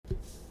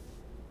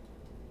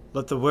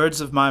Let the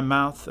words of my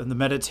mouth and the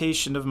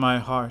meditation of my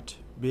heart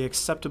be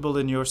acceptable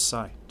in your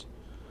sight,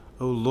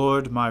 O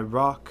Lord, my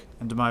rock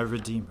and my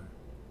redeemer.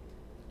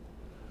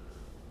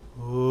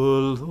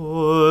 O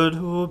Lord,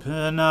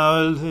 open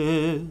our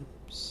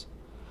lips,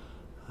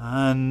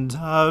 and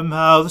our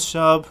mouth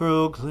shall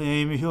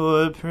proclaim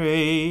your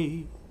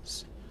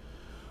praise.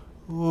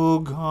 O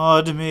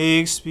God,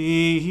 make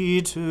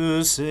speed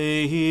to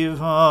save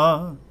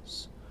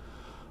us.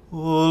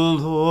 O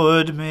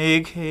Lord,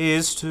 make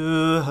haste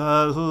to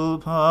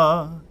help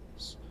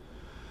us.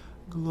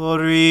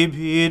 Glory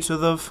be to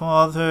the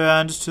Father,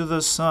 and to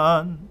the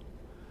Son,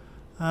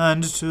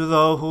 and to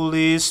the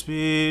Holy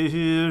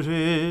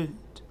Spirit,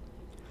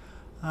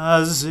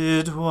 as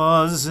it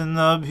was in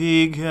the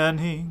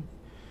beginning,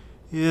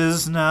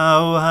 is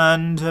now,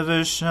 and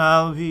ever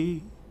shall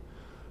be,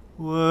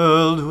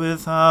 world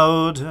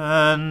without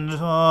end.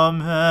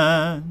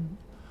 Amen.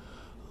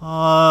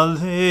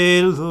 Alleluia.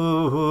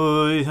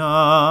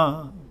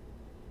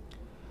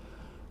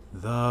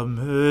 The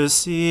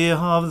mercy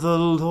of the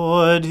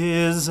Lord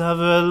is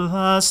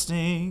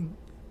everlasting.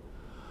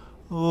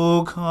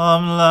 O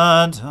come,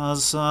 let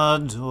us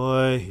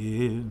adore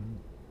him.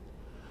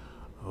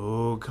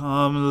 O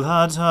come,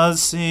 let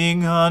us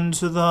sing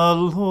unto the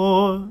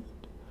Lord.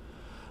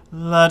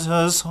 Let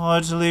us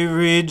heartily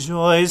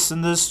rejoice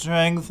in the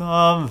strength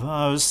of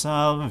our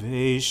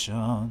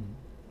salvation.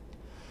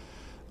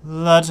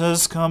 Let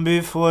us come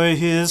before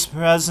his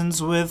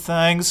presence with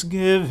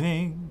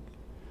thanksgiving,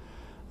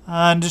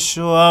 and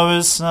show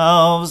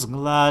ourselves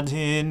glad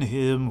in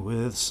him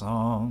with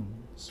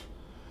songs.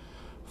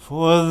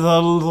 For the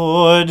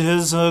Lord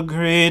is a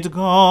great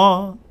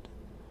God,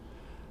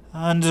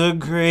 and a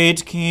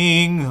great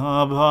King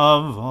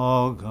above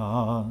all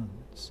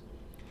gods.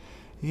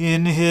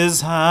 In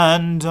his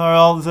hand are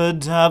all the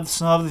depths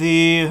of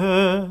the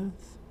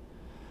earth,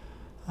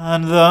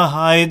 and the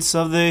heights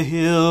of the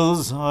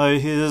hills are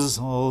his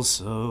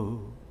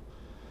also.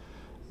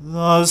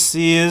 The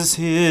sea is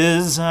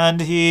his, and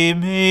he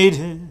made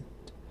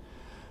it,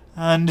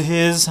 and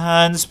his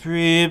hands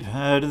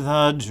prepared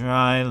the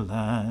dry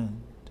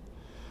land.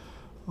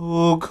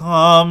 O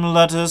come,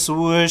 let us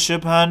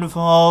worship and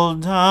fall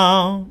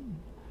down,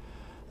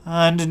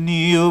 and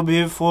kneel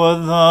before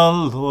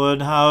the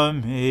Lord our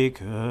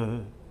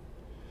Maker.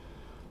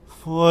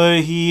 For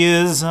he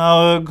is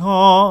our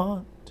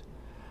God,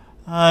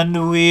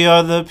 and we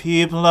are the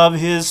people of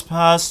his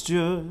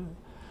pasture,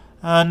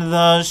 and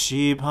the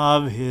sheep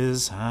of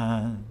his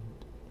hand.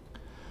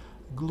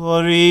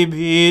 Glory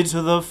be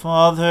to the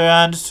Father,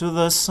 and to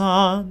the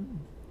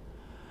Son,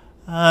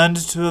 and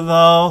to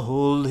the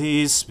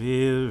Holy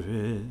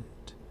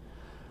Spirit,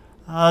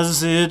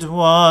 as it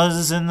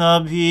was in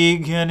the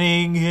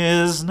beginning,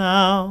 is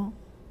now,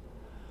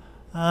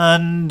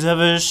 and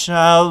ever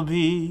shall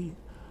be,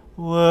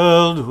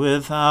 world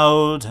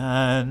without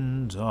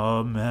end.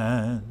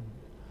 Amen.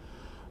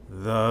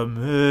 The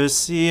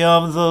mercy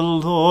of the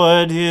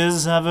Lord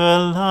is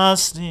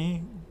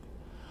everlasting.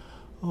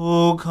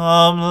 O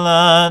come,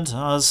 let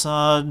us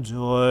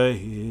adore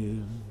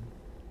him.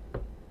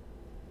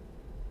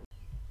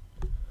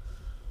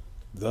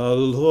 The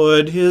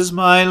Lord is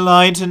my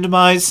light and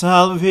my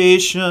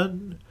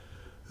salvation.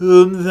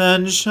 Whom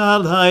then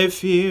shall I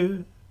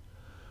fear?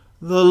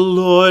 The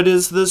Lord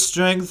is the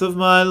strength of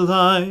my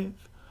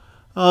life.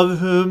 Of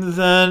whom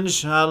then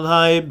shall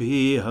I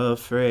be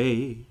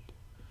afraid?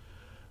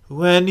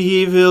 When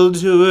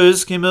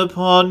evildoers came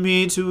upon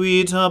me to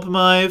eat up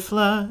my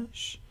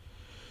flesh,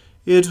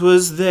 it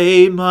was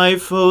they, my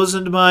foes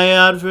and my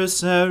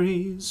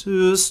adversaries,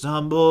 who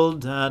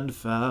stumbled and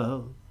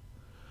fell.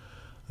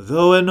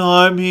 Though an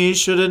army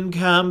should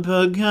encamp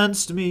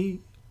against me,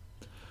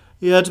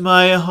 yet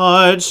my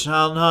heart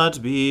shall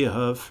not be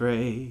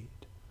afraid.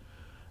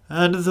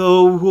 And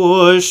though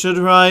war should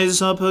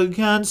rise up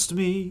against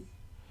me,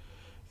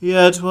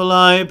 yet will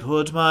I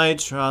put my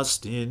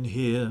trust in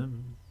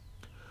him.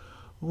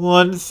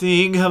 One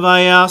thing have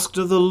I asked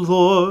of the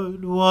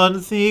Lord, one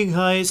thing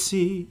I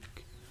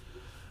seek,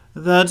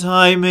 that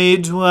I may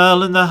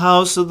dwell in the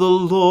house of the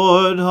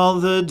Lord all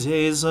the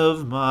days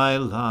of my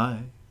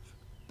life,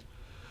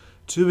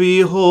 to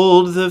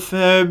behold the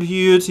fair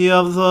beauty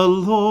of the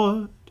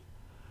Lord,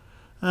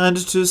 and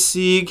to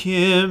seek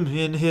him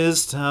in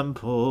his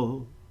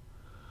temple.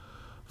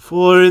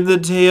 For in the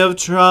day of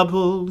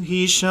trouble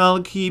he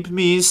shall keep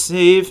me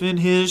safe in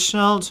his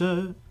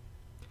shelter.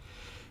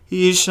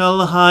 He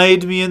shall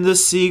hide me in the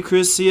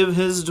secrecy of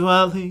his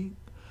dwelling,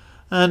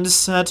 and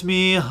set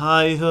me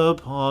high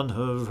upon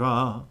a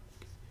rock.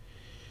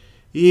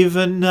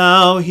 Even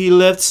now he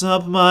lifts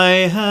up my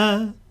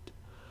head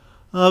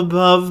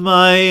above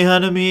my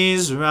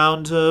enemies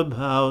round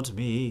about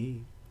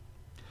me.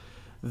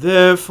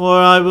 Therefore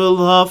I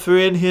will offer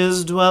in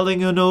his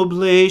dwelling an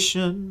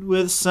oblation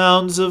with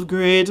sounds of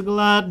great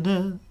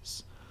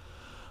gladness.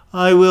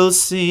 I will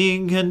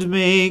sing and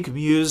make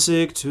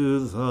music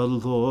to the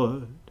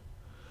Lord.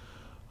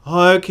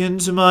 Hearken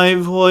to my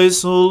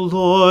voice, O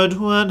Lord,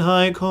 when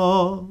I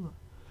call.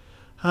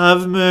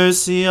 Have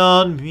mercy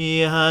on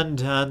me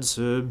and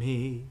answer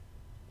me.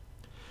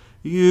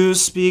 You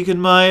speak in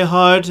my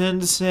heart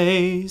and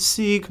say,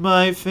 Seek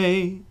my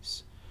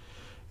face.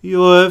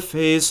 Your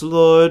face,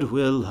 Lord,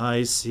 will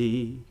I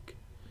seek.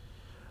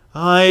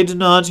 Hide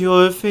not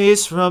your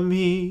face from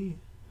me,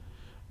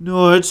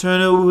 nor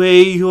turn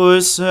away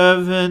your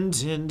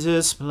servant in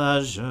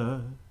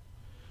displeasure.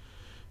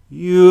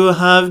 You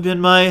have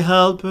been my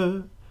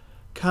helper,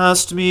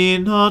 cast me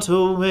not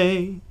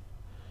away.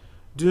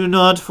 Do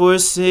not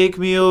forsake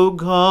me, O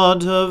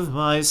God of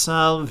my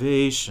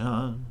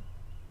salvation.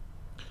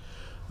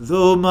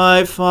 Though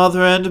my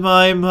father and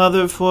my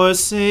mother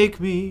forsake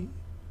me,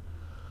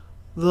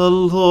 the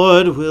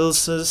Lord will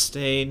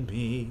sustain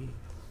me.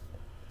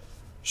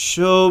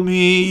 Show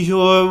me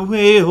your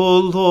way, O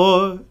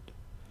Lord.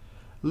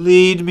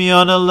 Lead me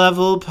on a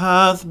level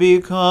path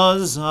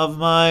because of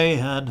my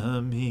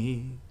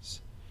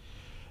enemies.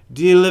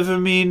 Deliver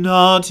me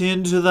not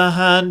into the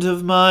hand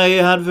of my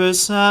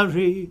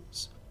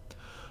adversaries,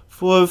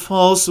 for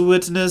false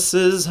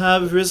witnesses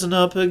have risen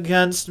up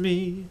against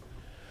me,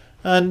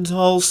 and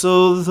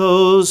also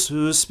those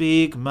who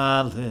speak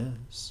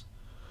malice.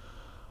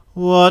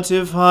 What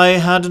if I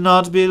had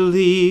not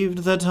believed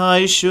that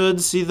I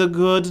should see the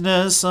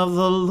goodness of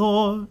the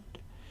Lord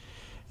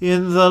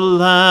in the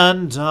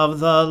land of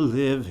the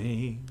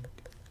living?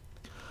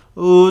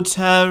 O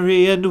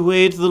tarry and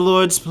wait the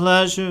Lord's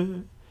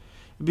pleasure.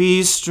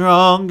 Be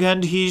strong,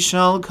 and he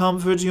shall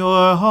comfort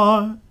your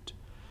heart.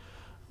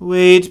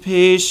 Wait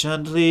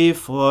patiently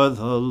for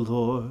the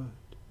Lord.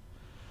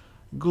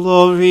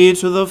 Glory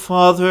to the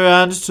Father,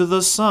 and to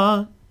the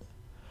Son,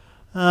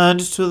 and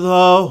to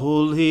the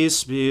Holy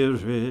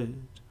Spirit,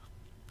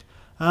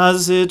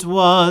 as it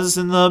was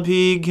in the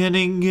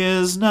beginning,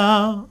 is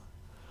now,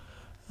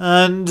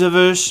 and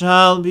ever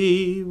shall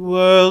be,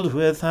 world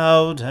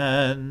without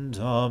end.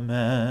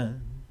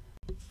 Amen.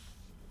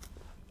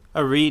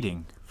 A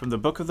reading from the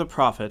book of the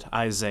prophet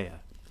Isaiah.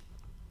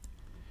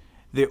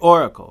 The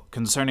oracle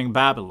concerning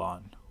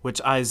Babylon,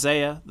 which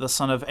Isaiah the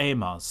son of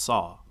Amoz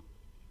saw.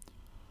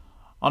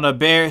 On a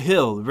bare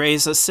hill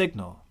raise a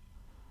signal,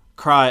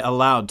 cry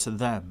aloud to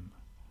them.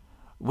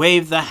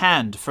 Wave the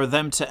hand for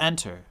them to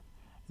enter,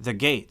 the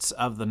gates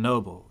of the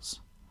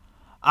nobles.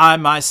 I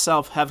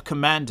myself have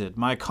commanded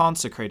my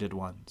consecrated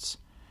ones,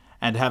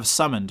 and have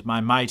summoned my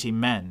mighty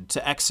men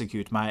to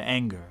execute my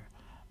anger,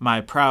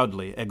 my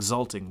proudly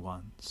exulting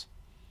ones.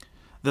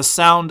 The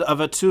sound of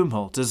a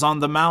tumult is on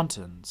the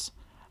mountains,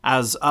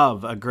 as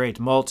of a great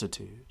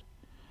multitude.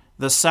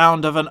 The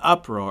sound of an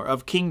uproar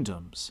of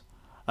kingdoms,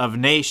 of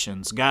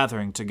nations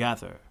gathering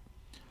together.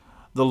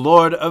 The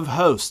Lord of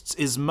hosts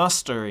is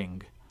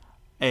mustering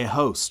a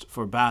host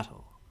for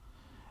battle.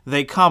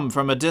 They come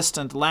from a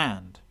distant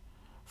land,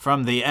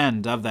 from the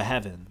end of the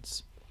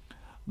heavens.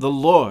 The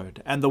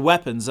Lord and the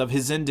weapons of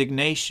his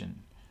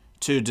indignation,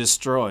 to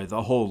destroy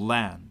the whole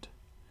land.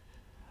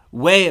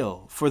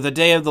 Wail, for the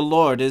day of the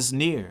Lord is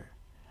near.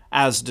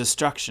 As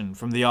destruction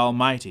from the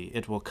Almighty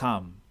it will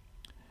come.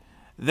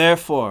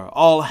 Therefore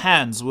all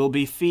hands will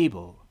be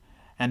feeble,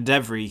 and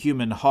every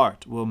human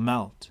heart will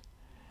melt.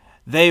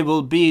 They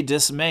will be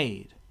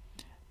dismayed.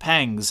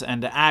 Pangs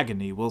and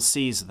agony will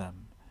seize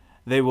them.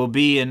 They will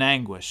be in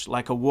anguish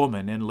like a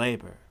woman in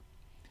labor.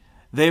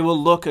 They will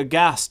look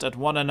aghast at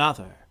one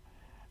another.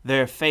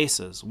 Their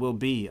faces will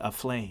be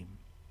aflame.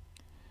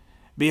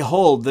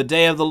 Behold, the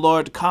day of the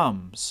Lord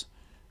comes,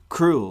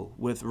 cruel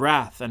with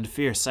wrath and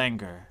fierce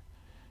anger,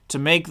 to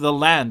make the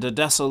land a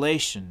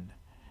desolation,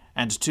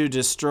 and to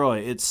destroy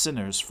its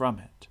sinners from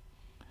it.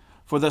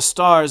 For the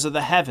stars of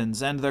the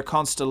heavens and their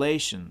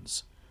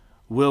constellations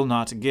will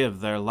not give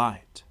their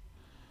light.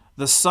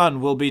 The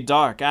sun will be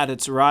dark at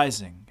its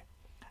rising,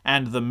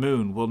 and the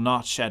moon will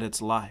not shed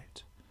its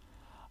light.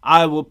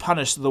 I will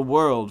punish the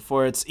world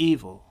for its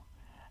evil,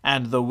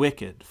 and the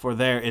wicked for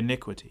their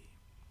iniquity.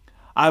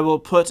 I will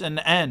put an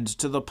end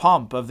to the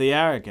pomp of the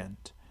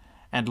arrogant,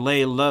 and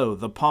lay low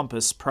the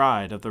pompous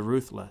pride of the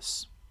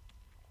ruthless.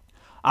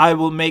 I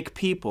will make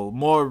people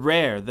more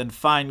rare than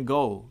fine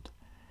gold,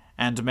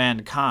 and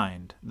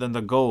mankind than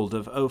the gold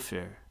of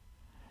Ophir.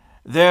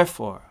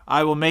 Therefore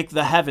I will make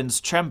the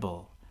heavens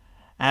tremble,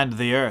 and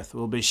the earth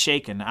will be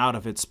shaken out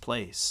of its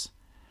place,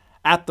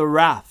 at the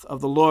wrath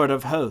of the Lord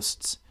of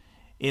hosts,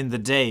 in the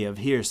day of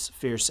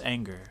fierce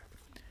anger.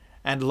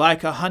 And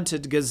like a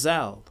hunted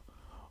gazelle,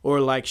 or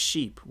like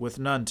sheep with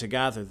none to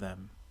gather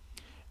them,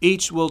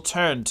 each will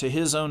turn to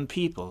his own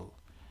people,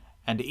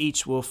 and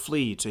each will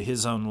flee to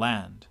his own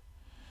land.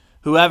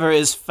 Whoever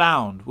is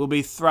found will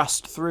be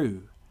thrust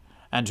through,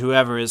 and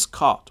whoever is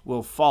caught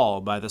will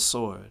fall by the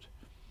sword.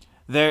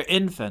 Their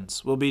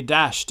infants will be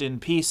dashed in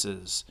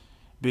pieces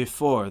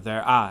before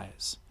their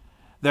eyes.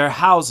 Their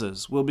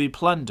houses will be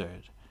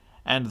plundered,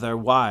 and their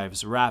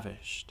wives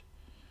ravished.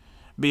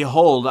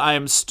 Behold, I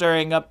am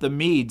stirring up the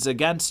Medes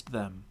against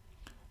them,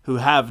 who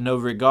have no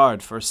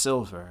regard for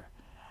silver,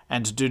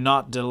 and do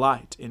not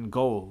delight in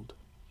gold.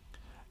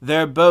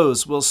 Their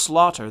bows will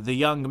slaughter the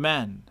young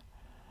men.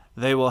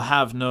 They will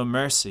have no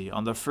mercy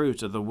on the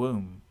fruit of the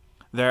womb.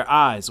 Their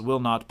eyes will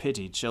not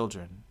pity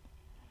children.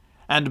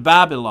 And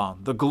Babylon,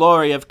 the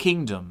glory of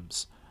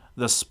kingdoms,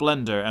 the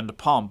splendor and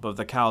pomp of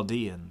the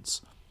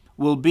Chaldeans,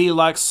 will be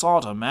like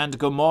Sodom and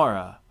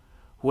Gomorrah,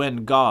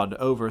 when God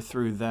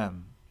overthrew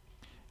them.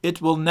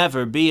 It will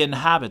never be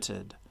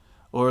inhabited,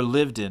 or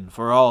lived in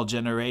for all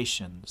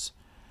generations.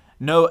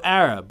 No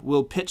Arab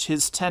will pitch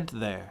his tent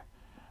there,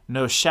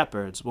 no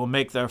shepherds will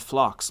make their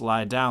flocks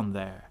lie down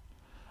there.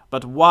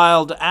 But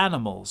wild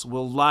animals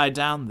will lie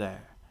down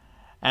there,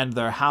 and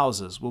their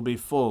houses will be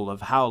full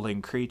of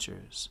howling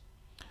creatures.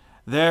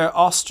 There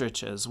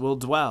ostriches will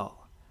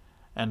dwell,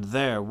 and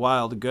there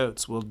wild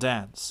goats will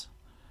dance.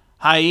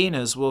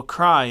 Hyenas will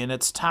cry in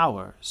its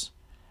towers,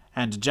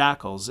 and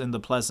jackals in the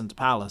pleasant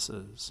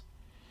palaces.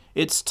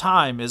 Its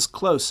time is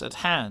close at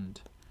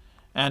hand,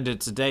 and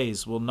its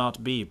days will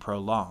not be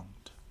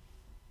prolonged.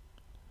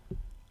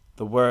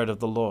 The word of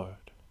the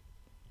Lord.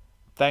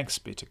 Thanks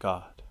be to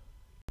God.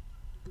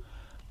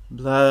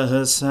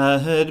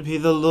 Blessed be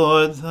the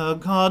Lord, the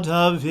God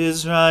of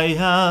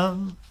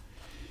Israel.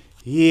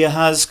 He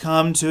has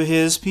come to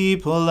his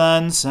people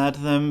and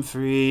set them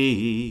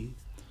free.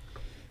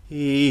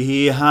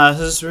 He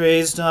has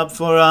raised up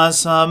for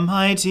us a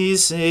mighty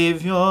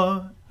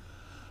Saviour,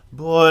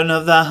 born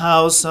of the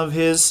house of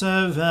his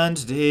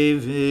servant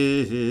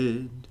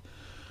David.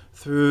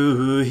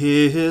 Through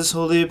his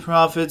holy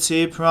prophets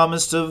he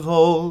promised of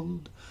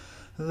old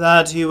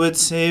that he would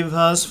save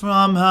us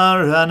from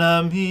our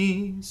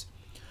enemies,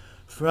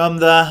 from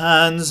the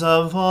hands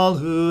of all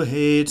who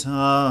hate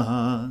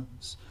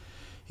us.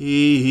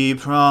 He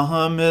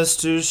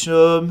promised to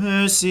show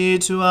mercy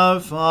to our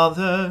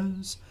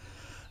fathers,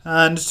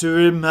 and to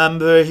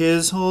remember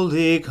his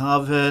holy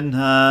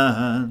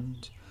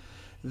covenant.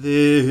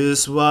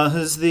 This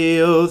was the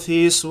oath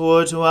he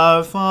swore to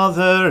our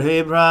father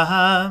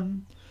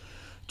Abraham,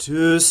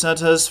 to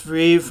set us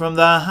free from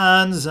the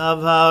hands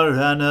of our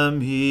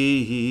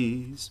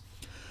enemies,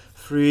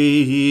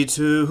 free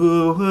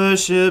to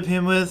worship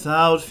him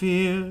without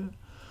fear,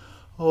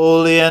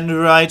 holy and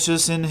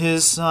righteous in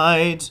his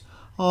sight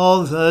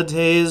all the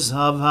days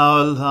of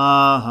our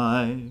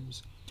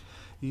lives.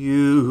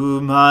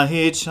 You,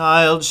 my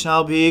child,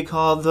 shall be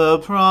called the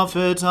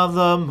prophet of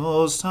the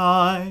Most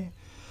High,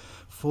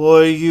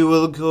 for you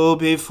will go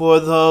before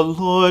the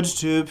Lord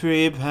to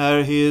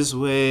prepare his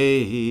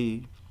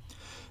way,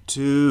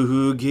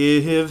 to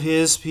give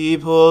his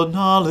people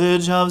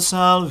knowledge of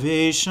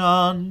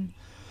salvation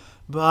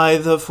by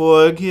the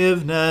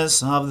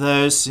forgiveness of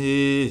their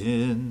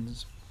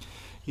sins.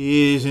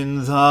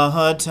 In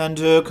the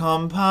tender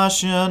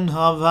compassion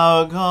of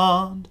our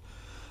God,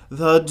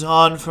 the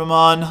dawn from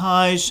on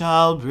high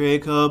shall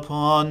break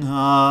upon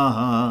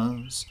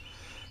us,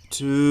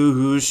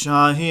 to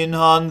shine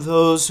on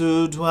those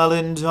who dwell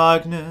in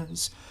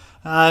darkness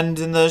and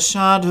in the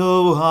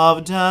shadow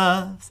of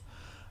death,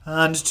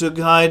 and to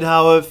guide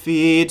our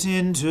feet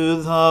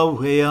into the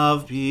way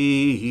of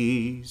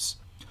peace.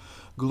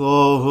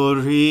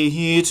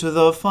 Glory to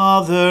the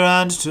Father,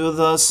 and to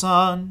the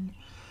Son,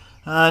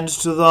 and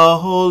to the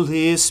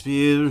Holy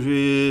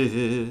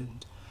Spirit,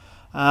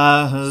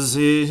 as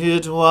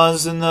it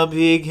was in the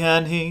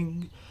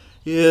beginning,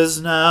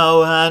 is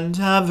now, and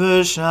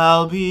ever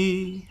shall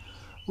be,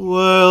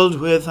 world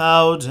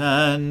without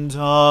end.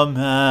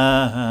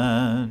 Amen.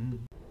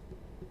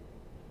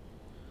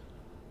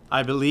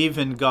 I believe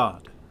in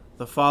God,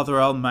 the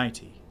Father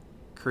Almighty,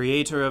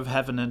 creator of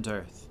heaven and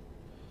earth.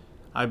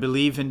 I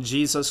believe in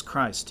Jesus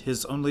Christ,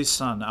 his only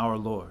Son, our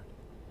Lord.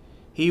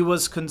 He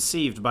was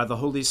conceived by the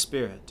Holy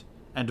Spirit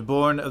and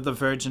born of the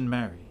Virgin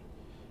Mary.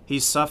 He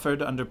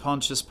suffered under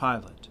Pontius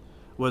Pilate,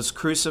 was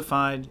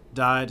crucified,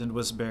 died, and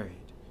was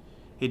buried.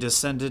 He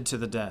descended to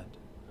the dead.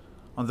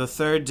 On the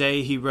third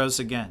day he rose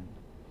again.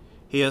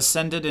 He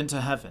ascended into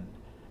heaven,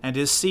 and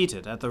is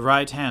seated at the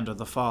right hand of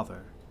the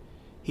Father.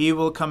 He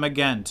will come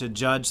again to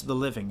judge the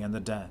living and the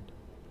dead.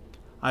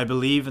 I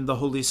believe in the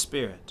Holy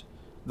Spirit,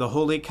 the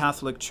Holy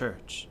Catholic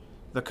Church,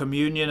 the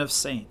communion of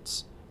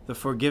saints, the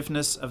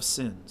forgiveness of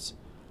sins,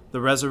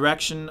 the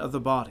resurrection of the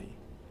body,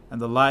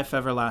 and the life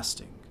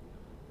everlasting.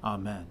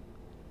 Amen.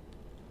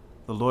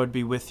 The Lord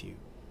be with you.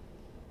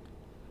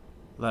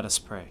 Let us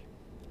pray.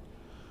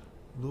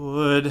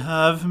 Lord,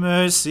 have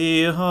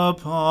mercy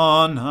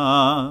upon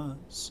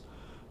us.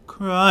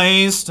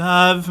 Christ,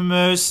 have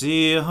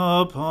mercy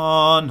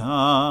upon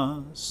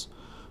us.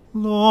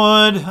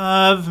 Lord,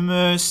 have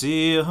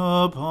mercy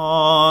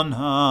upon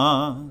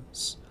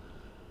us.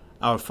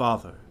 Our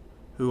Father,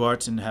 who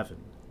art in heaven,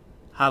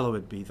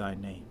 hallowed be thy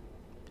name.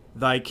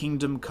 Thy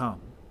kingdom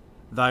come,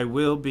 thy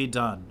will be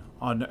done,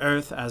 on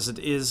earth as it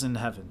is in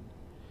heaven.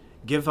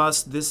 Give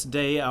us this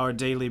day our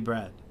daily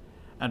bread,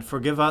 and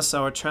forgive us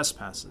our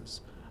trespasses,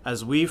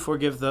 as we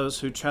forgive those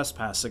who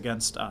trespass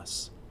against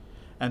us.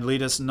 And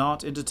lead us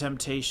not into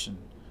temptation,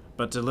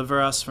 but deliver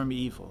us from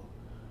evil.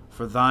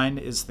 For thine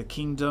is the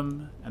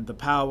kingdom, and the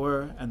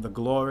power, and the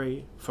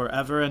glory,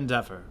 forever and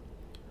ever.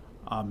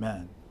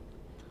 Amen.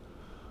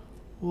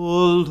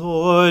 O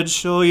Lord,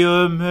 show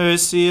your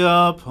mercy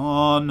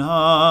upon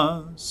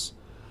us,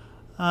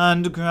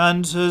 and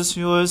grant us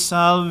your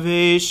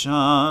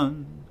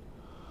salvation.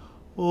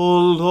 O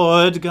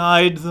Lord,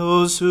 guide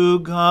those who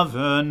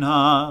govern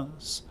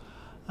us,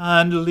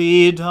 and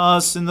lead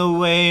us in the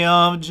way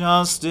of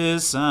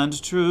justice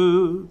and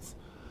truth.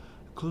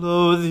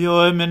 Clothe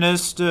your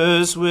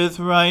ministers with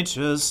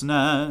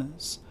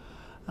righteousness,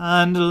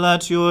 and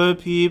let your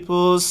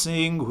people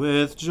sing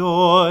with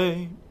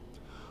joy.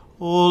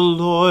 O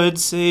Lord,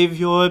 save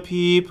your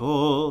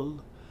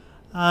people,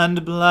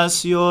 and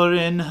bless your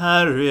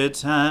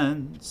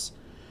inheritance.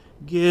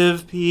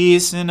 Give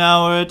peace in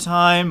our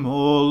time,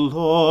 O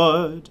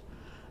Lord,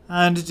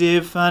 and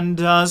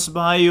defend us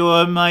by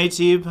your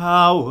mighty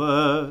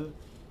power.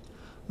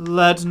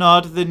 Let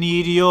not the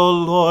needy, O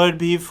Lord,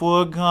 be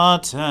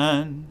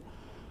forgotten,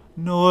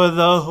 nor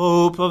the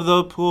hope of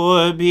the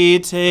poor be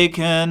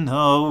taken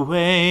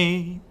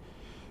away.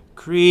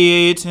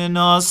 Create in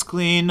us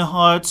clean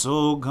hearts,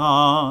 O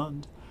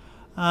God,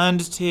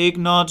 and take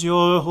not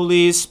your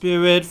Holy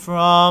Spirit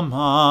from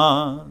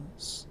us.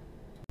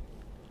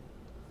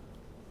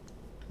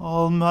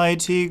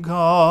 Almighty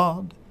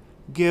God,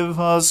 give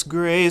us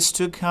grace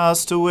to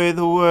cast away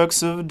the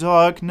works of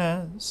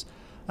darkness,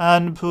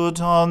 and put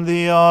on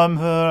the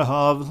armor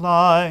of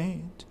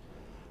light.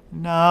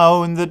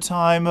 Now in the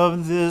time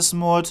of this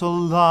mortal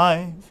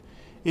life,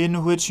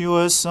 in which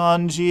your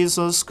Son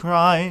Jesus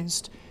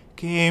Christ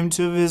came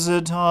to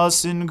visit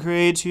us in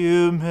great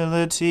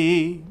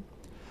humility,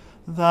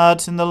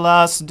 that in the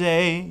last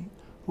day,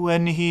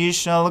 when he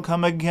shall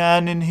come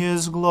again in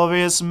his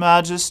glorious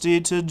majesty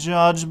to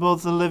judge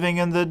both the living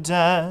and the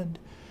dead,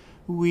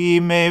 we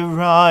may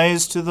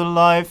rise to the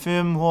life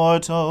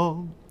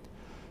immortal.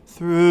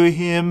 Through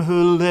him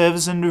who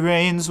lives and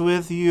reigns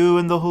with you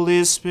in the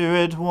Holy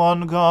Spirit,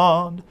 one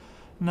God,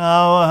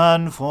 now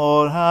and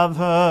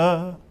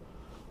forever.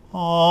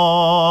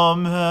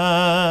 Amen.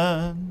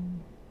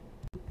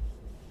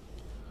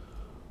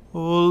 O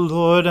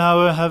Lord,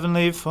 our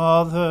heavenly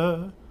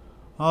Father,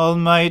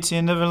 Almighty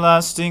and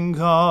everlasting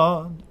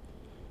God,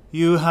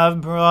 you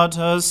have brought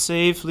us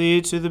safely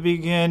to the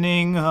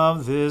beginning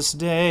of this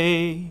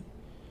day.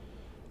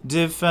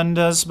 Defend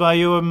us by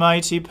your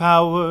mighty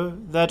power,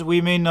 that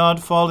we may not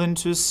fall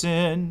into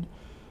sin,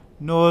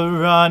 nor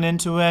run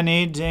into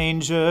any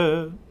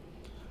danger,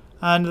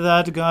 and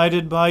that,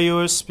 guided by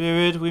your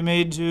Spirit, we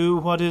may do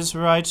what is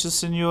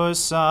righteous in your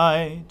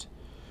sight.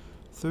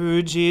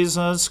 Through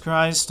Jesus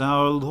Christ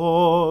our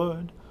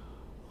Lord.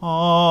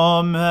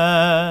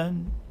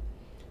 Amen.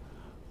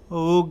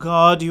 O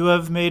God, you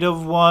have made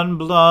of one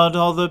blood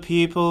all the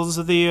peoples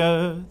of the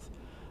earth,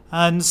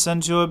 and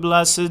sent your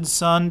blessed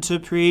Son to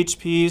preach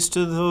peace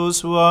to those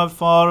who are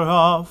far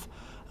off,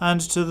 and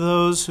to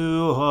those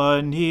who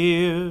are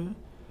near.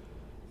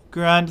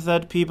 Grant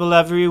that people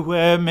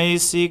everywhere may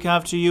seek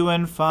after you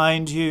and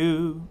find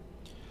you.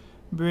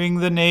 Bring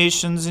the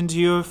nations into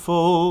your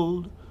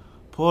fold.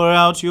 Pour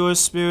out your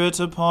Spirit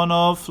upon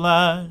all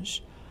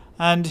flesh,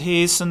 and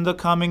hasten the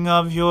coming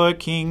of your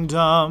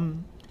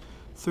kingdom.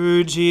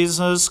 Through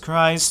Jesus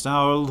Christ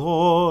our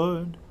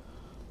Lord.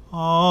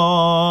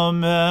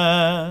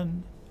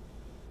 Amen.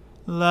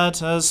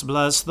 Let us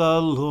bless the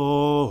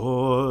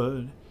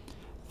Lord.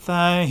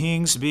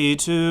 Thanks be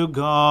to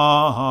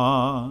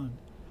God.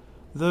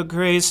 The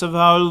grace of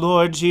our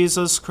Lord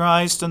Jesus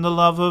Christ, and the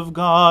love of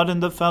God,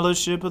 and the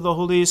fellowship of the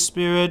Holy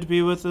Spirit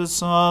be with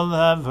us all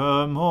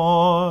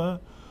evermore.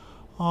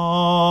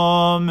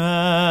 Amen.